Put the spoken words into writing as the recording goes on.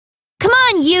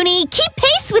on, Uni! Keep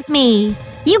pace with me!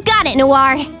 You got it,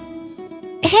 Noire.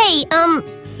 Hey,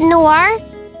 Noire?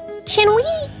 Can we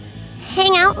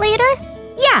hang out later?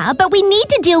 Yeah, but we need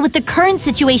to deal with the current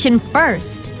situation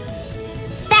first.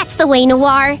 That's the way,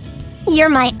 Noire. You're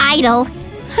my idol.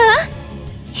 Huh?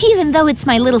 Even though it's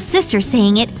my little sister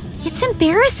saying it, it's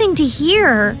embarrassing to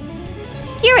hear.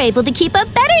 You're able to keep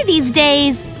up better these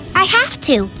days. I have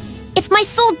to. It's my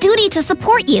sole duty to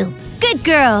support you. Good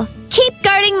girl. Keep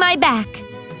guarding my back.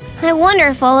 I wonder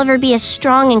if I'll ever be as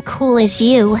strong and cool as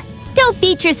you. Don't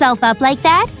beat yourself up like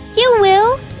that. You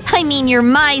will. I mean, you're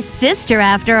my sister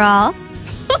after all.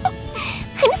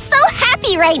 I'm so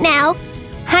happy right now.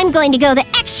 I'm going to go the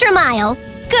extra mile.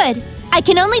 Good. I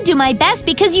can only do my best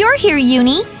because you're here,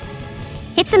 Uni.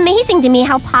 It's amazing to me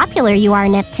how popular you are,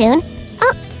 Neptune.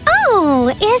 Oh,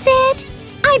 is it?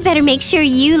 I better make sure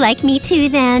you like me too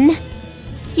then.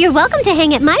 You're welcome to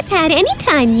hang at my pad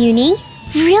anytime, Uni.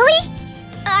 Really?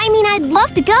 I mean, I'd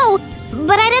love to go,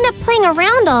 but I'd end up playing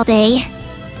around all day.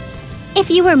 If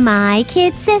you were my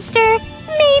kid sister,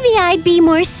 maybe I'd be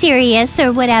more serious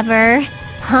or whatever.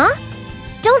 Huh?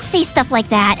 Don't say stuff like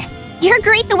that. You're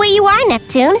great the way you are,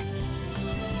 Neptune.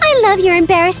 I love your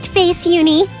embarrassed face,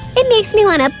 Uni. It makes me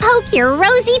want to poke your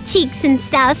rosy cheeks and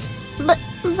stuff. But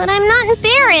I'm not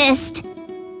embarrassed.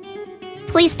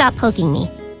 Please stop poking me.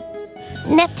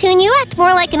 Neptune, you act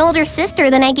more like an older sister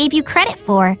than I gave you credit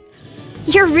for.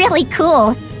 You're really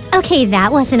cool. Okay,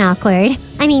 that wasn't awkward.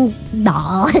 I mean,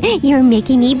 doll, you're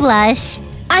making me blush.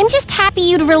 I'm just happy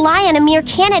you'd rely on a mere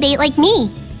candidate like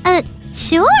me.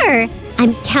 Sure.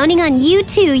 I'm counting on you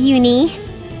too, Uni.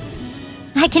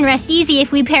 I can rest easy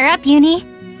if we pair up, Uni.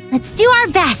 Let's do our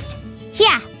best.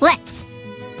 Yeah, let's.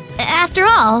 After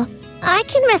all, I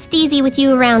can rest easy with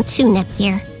you around too,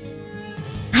 Nepgear.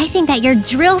 I think that your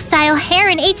drill-style hair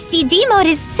in HDD mode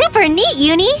is super neat,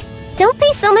 Uni. Don't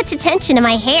pay so much attention to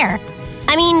my hair.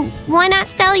 I mean, why not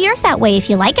style yours that way if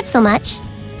you like it so much?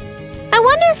 I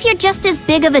wonder if you're just as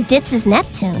big of a ditz as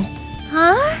Neptune.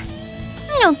 Huh?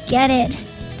 I don't get it.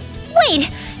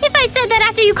 Wait, if I said that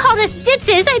after you called us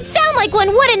ditzes, I'd sound like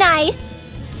one, wouldn't I?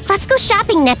 Let's go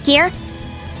shopping, Nepgear.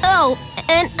 Oh,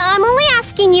 and I'm only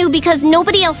asking you because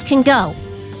nobody else can go.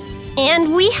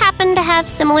 And we happen to have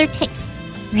similar tastes.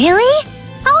 Really?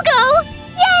 I'll go!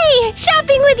 Yay!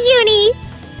 Shopping with Uni!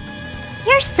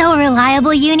 You're so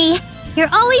reliable, Uni. You're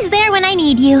always there when I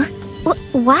need you.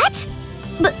 What?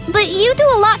 But you do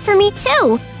a lot for me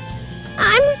too.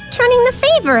 I'm returning the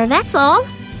favor, that's all.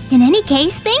 In any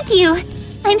case, thank you.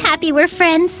 I'm happy we're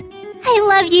friends. I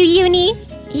love you, Uni.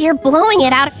 You're blowing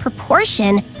it out of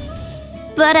proportion.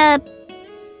 But,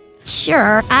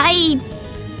 sure, I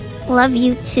love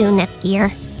you too,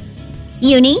 Nepgear.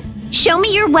 Uni, show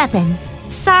me your weapon.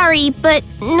 Sorry, but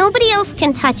nobody else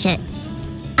can touch it.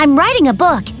 I'm writing a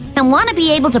book and want to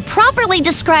be able to properly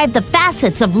describe the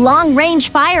facets of long-range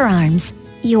firearms.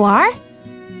 You are?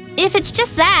 If it's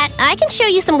just that, I can show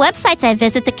you some websites I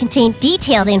visit that contain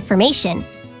detailed information.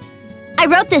 I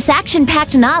wrote this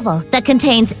action-packed novel that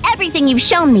contains everything you've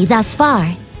shown me thus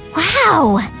far.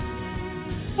 Wow!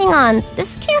 Hang on,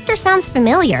 this character sounds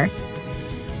familiar.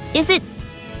 Is it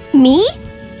me?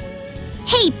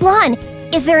 Hey, Blanc,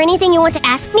 is there anything you want to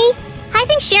ask me? I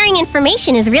think sharing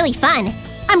information is really fun.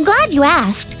 I'm glad you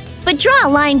asked, but draw a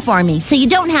line for me so you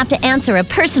don't have to answer a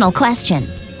personal question.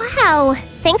 Wow,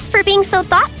 thanks for being so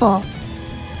thoughtful.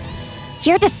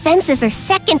 Your defenses are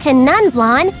second to none,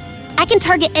 Blanc. I can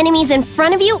target enemies in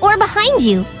front of you or behind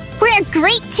you. We're a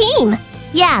great team.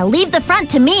 Yeah, leave the front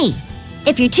to me.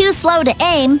 If you're too slow to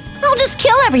aim, I'll just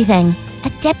kill everything.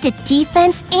 Adept at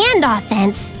defense and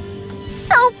offense.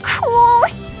 So cool.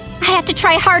 I have to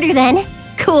try harder then.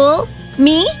 Cool?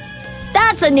 Me?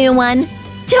 That's a new one.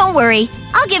 Don't worry,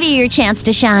 I'll give you your chance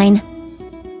to shine.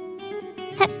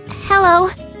 Hello.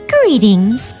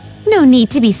 Greetings. No need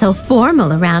to be so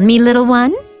formal around me, little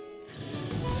one.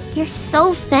 You're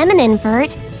so feminine,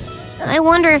 Vert. I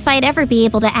wonder if I'd ever be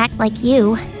able to act like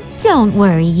you. Don't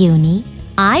worry, Uni.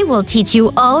 I will teach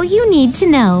you all you need to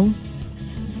know.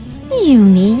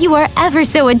 Uni, you are ever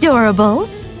so adorable.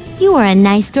 You are a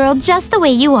nice girl just the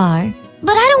way you are.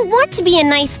 But I don't want to be a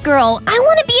nice girl. I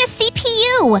want to be a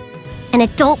CPU. An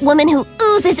adult woman who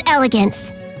oozes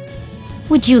elegance.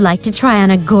 Would you like to try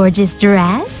on a gorgeous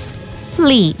dress?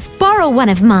 Please, borrow one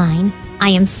of mine. I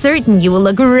am certain you will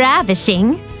look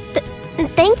ravishing.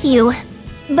 Thank you.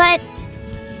 But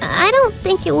I don't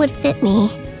think it would fit me.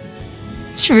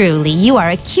 Truly, you are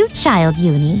a cute child,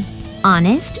 Uni.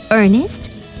 Honest, earnest,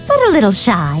 but a little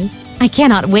shy. I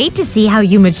cannot wait to see how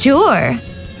you mature.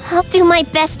 I'll do my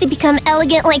best to become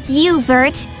elegant like you,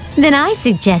 Vert. Then I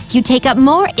suggest you take up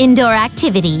more indoor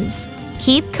activities.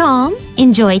 Keep calm,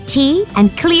 enjoy tea,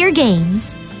 and clear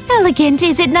games. Elegant,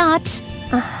 is it not?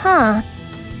 Uh-huh.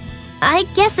 I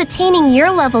guess attaining your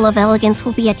level of elegance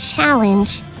will be a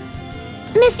challenge.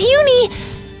 Miss Uni,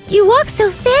 you walk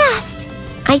so fast.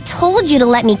 I told you to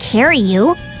let me carry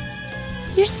you.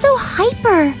 You're so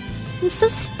hyper and so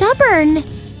stubborn.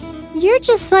 You're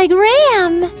just like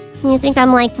Ram. You think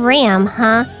I'm like Ram,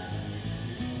 huh?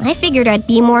 I figured I'd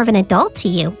be more of an adult to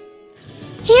you.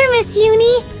 Here, Miss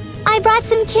Uni, I brought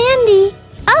some candy.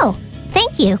 Oh,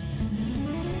 thank you.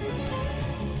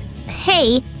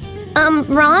 Hey,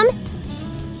 Rom?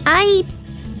 I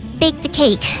baked a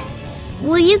cake.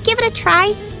 Will you give it a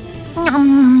try?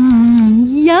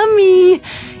 Yummy!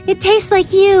 It tastes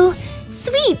like you.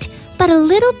 Sweet, but a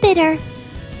little bitter.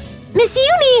 Miss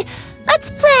Uni, let's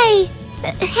play!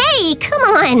 Hey, come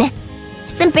on!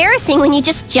 It's embarrassing when you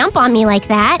just jump on me like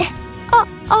that.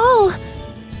 Oh,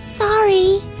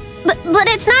 sorry. But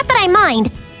it's not that I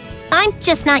mind. I'm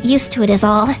just not used to it is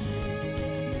all.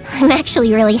 I'm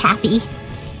actually really happy.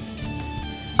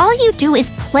 All you do is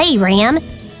play, Ram.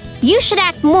 You should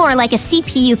act more like a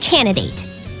CPU candidate.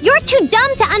 You're too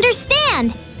dumb to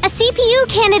understand. A CPU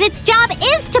candidate's job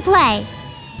is to play.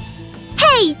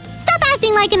 Hey, stop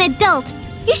acting like an adult.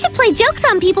 You should play jokes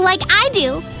on people like I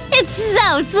do. It's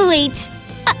so sweet.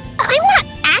 I'm not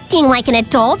acting like an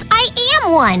adult. I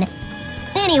am one.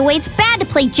 Anyway, it's bad to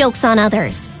play jokes on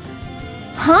others.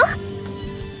 Huh?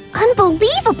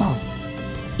 Unbelievable.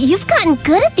 You've gotten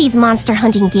good at these monster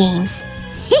hunting games.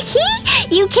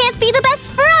 You can't be the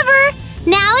best forever.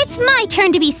 Now it's my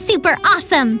turn to be super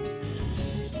awesome.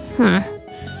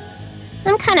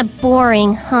 I'm kind of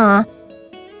boring, huh?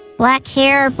 Black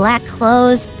hair, black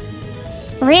clothes.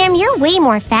 Ram, you're way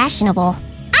more fashionable.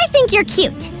 I think you're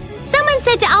cute. Someone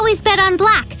said to always bet on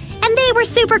black, and they were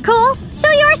super cool, so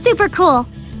you're super cool.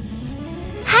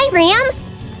 Hi, Ram.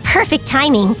 Perfect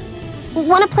timing.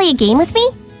 Want to play a game with me?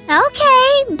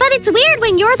 Okay, but it's weird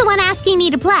when you're the one asking me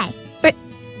to play.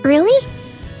 Really?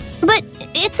 But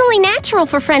it's only natural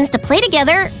for friends to play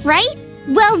together, right?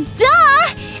 Well,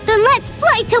 duh! Then let's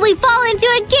play till we fall into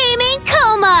a gaming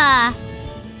coma!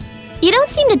 You don't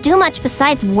seem to do much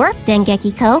besides work,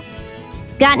 Dengekiko.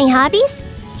 Got any hobbies?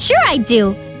 Sure I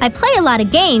do. I play a lot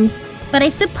of games, but I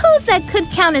suppose that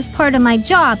could count as part of my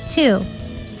job, too.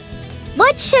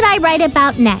 What should I write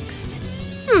about next?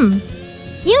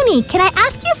 Uni, can I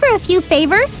ask you for a few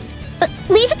favors?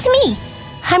 Leave it to me.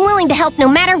 I'm willing to help no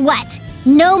matter what.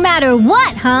 No matter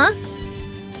what, huh?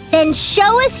 Then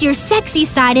show us your sexy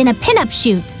side in a pinup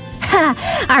shoot.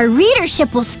 Our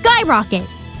readership will skyrocket.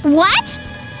 What?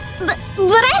 But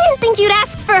I didn't think you'd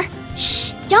ask for...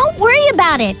 Shh, don't worry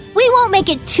about it. We won't make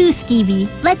it too skeevy.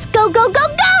 Let's go, go, go,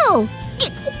 go!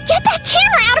 Get that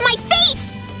camera out of my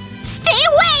face! Stay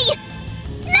away!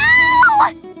 No!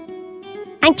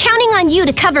 I'm counting on you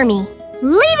to cover me.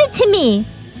 Leave it to me.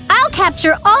 I'll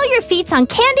capture all your feats on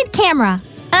candid camera.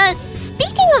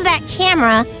 Speaking of that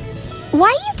camera, why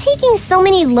are you taking so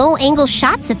many low-angle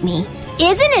shots of me?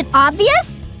 Isn't it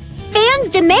obvious? Fans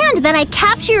demand that I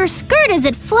capture your skirt as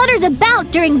it flutters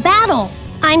about during battle.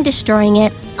 I'm destroying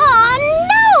it.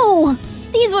 Aw, no!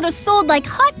 These would have sold like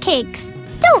hotcakes.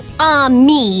 Don't,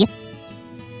 me.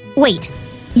 Wait,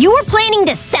 you were planning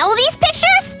to sell these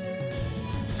pictures?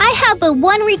 I have but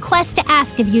one request to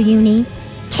ask of you, Uni.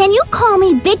 Can you call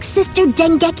me Big Sister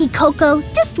Dengekiko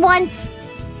just once?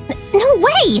 No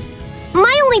way!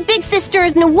 My only big sister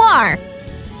is Noire.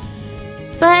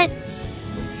 But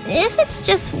if it's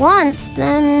just once,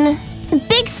 then...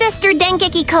 Big Sister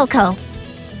Dengekiko.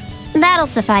 That'll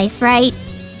suffice, right?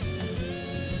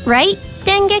 Right,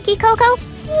 Dengekiko?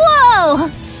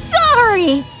 Whoa!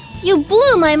 Sorry! You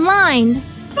blew my mind.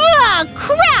 Ah,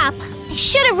 crap! I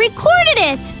should have recorded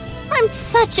it! I'm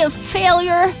such a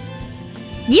failure.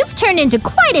 You've turned into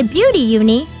quite a beauty,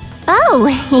 Uni. Oh,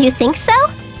 you think so?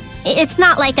 It's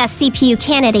not like us CPU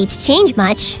candidates change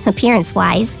much,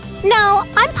 appearance-wise. No,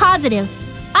 I'm positive.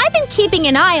 I've been keeping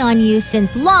an eye on you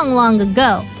since long, long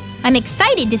ago. I'm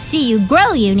excited to see you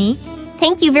grow, Uni.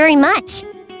 Thank you very much.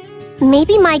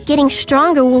 Maybe my getting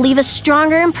stronger will leave a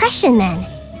stronger impression then.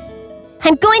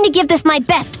 I'm going to give this my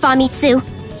best, Famitsu.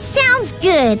 Sounds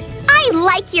good. I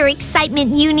like your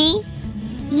excitement, Uni.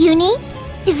 Uni,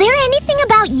 is there anything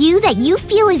about you that you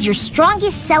feel is your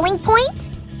strongest selling point?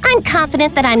 I'm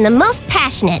confident that I'm the most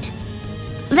passionate.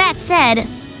 That said,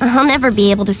 I'll never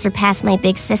be able to surpass my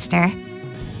big sister.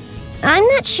 I'm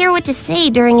not sure what to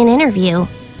say during an interview.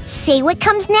 Say what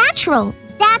comes natural.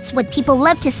 That's what people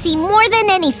love to see more than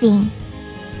anything.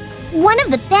 One of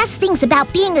the best things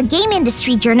about being a game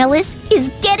industry journalist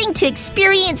is getting to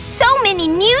experience so many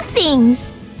new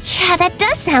things. Yeah, that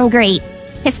does sound great.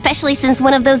 especially since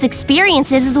one of those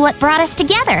experiences is what brought us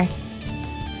together.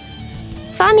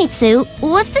 Famitsu,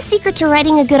 what's the secret to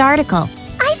writing a good article?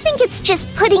 I think it's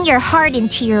just putting your heart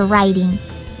into your writing.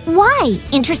 Why?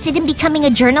 Interested in becoming a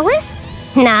journalist?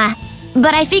 Nah,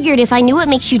 but I figured if I knew what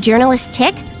makes you journalists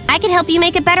tick, I could help you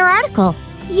make a better article.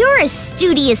 You're a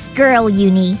studious girl,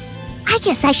 Uni. I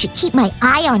guess I should keep my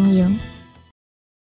eye on you.